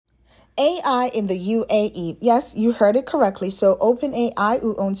AI in the UAE. Yes, you heard it correctly. So OpenAI,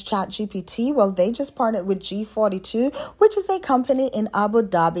 who owns ChatGPT, well, they just partnered with G42, which is a company in Abu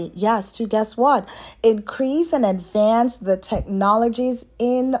Dhabi. Yes, to guess what? Increase and advance the technologies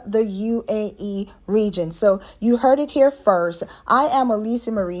in the UAE region. So you heard it here first. I am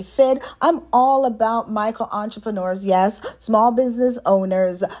Alicia Marie Fidd. I'm all about micro entrepreneurs. Yes, small business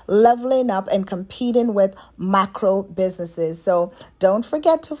owners leveling up and competing with macro businesses. So don't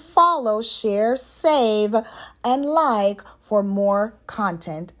forget to follow, share, save, and like for more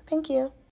content. Thank you.